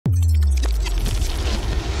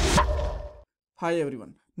Hi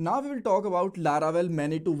everyone. Now we will talk about Laravel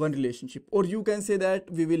many-to-one relationship, or you can say that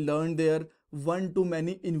we will learn their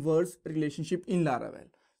one-to-many inverse relationship in Laravel.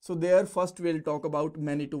 So there first we'll talk about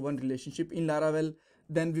many-to-one relationship in Laravel.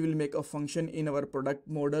 Then we will make a function in our product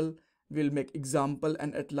model. We'll make example,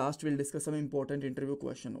 and at last we'll discuss some important interview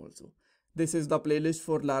question also. This is the playlist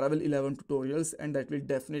for Laravel 11 tutorials, and that will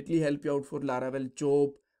definitely help you out for Laravel job,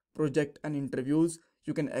 project, and interviews.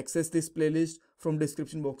 You can access this playlist from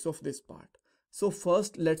description box of this part. So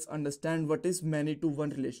first let's understand what is many to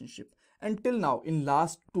one relationship. Until now in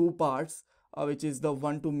last two parts, which is the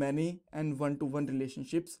one to many and one to one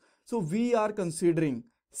relationships. So we are considering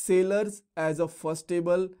sailors as a first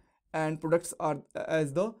table and products are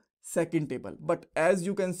as the second table. But as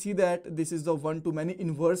you can see that this is the one to many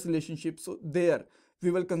inverse relationship. So there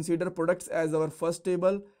we will consider products as our first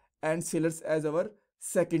table and sailors as our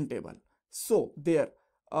second table. So there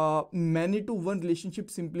many to one relationship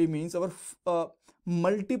simply means our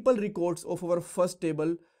multiple records of our first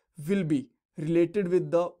table will be related with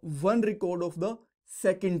the one record of the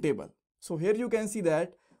second table. So here you can see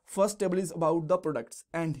that first table is about the products,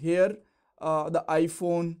 and here the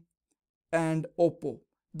iPhone and Oppo,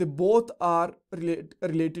 they both are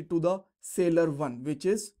related to the sailor one, which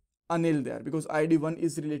is Anil there, because ID1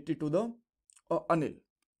 is related to the Anil.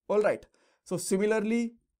 All right. So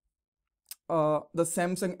similarly, the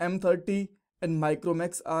Samsung M30 and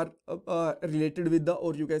Micromax are related with the,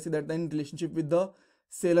 or you can say that in relationship with the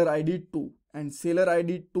Sailor ID2, and Sailor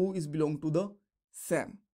ID2 is belong to the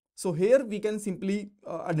SAM. So here we can simply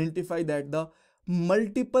identify that the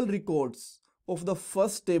multiple records of the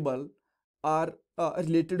first table are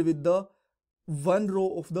related with the one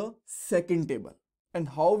row of the second table. And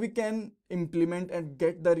how we can implement and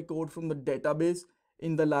get the record from the database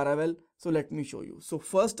in the Laravel. So let me show you. So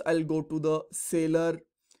first I'll go to the Sailor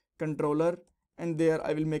controller, and there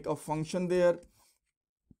I will make a function there,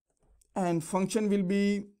 and function will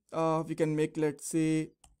be we can make, let's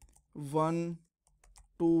say, one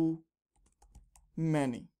to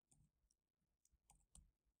many,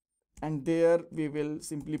 and there we will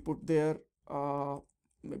simply put there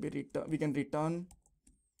maybe return, we can return,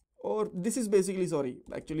 or this is basically, sorry,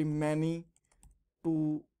 actually many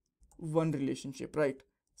to one relationship, right?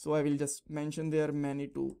 So I will just mention there many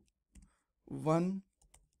to one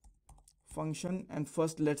function, and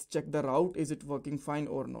first let's check the route, is it working fine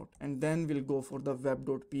or not, and then we'll go for the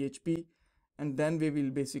web.php, and then we will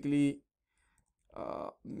basically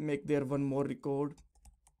make there one more record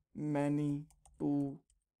many to,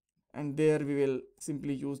 and there we will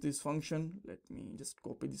simply use this function. Let me just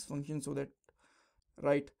copy this function so that,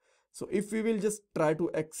 right? So if we will just try to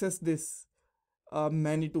access this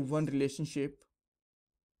many to one relationship,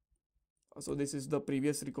 so this is the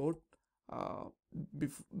previous record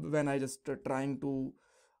when I just trying to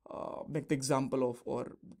make the example of,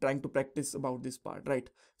 or trying to practice about this part, right?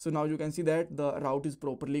 So now you can see that the route is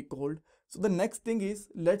properly called. So the next thing is,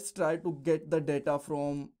 let's try to get the data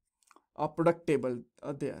from a product table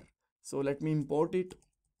there. So let me import it,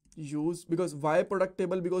 use, because why product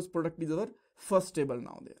table, because product is our first table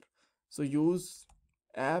now there. So use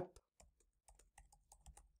app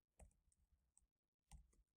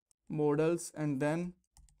models and then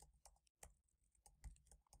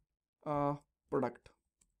product.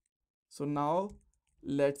 So now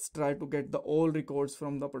let's try to get the all records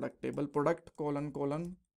from the product table, product colon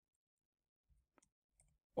colon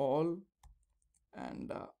all,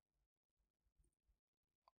 and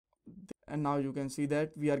now you can see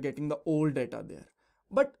that we are getting the old data there.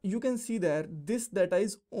 But you can see there this data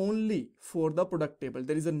is only for the product table,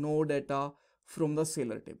 there is a no data from the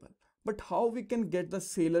sailor table. But how we can get the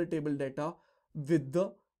sailor table data with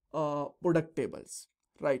the product tables,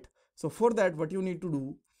 right? So for that, what you need to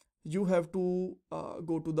do, you have to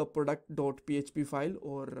go to the product.php file,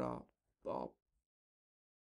 or